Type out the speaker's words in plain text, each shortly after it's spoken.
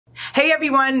Hey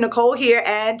everyone, Nicole here,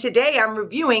 and today I'm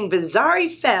reviewing Vizzari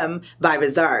Femme by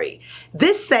Vizzari.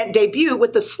 This scent debuted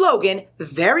with the slogan,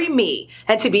 "Very me,"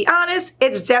 and to be honest,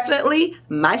 it's definitely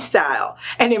my style,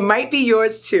 and it might be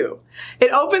yours too.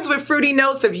 It opens with fruity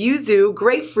notes of yuzu,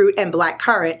 grapefruit, and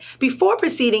blackcurrant before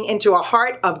proceeding into a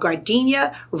heart of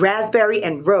gardenia, raspberry,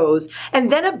 and rose,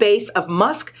 and then a base of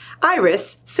musk,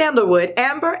 iris, sandalwood,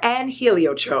 amber, and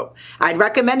heliotrope. I'd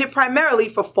recommend it primarily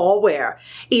for fall wear,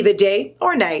 either day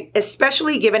or night,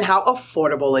 especially given how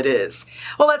affordable it is.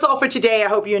 Well, that's all for today. I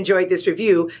hope you enjoyed this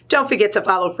review. Don't forget to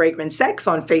follow FragranceX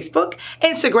on Facebook,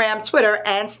 Instagram, Twitter,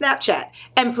 and Snapchat.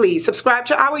 And please subscribe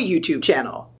to our YouTube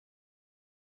channel.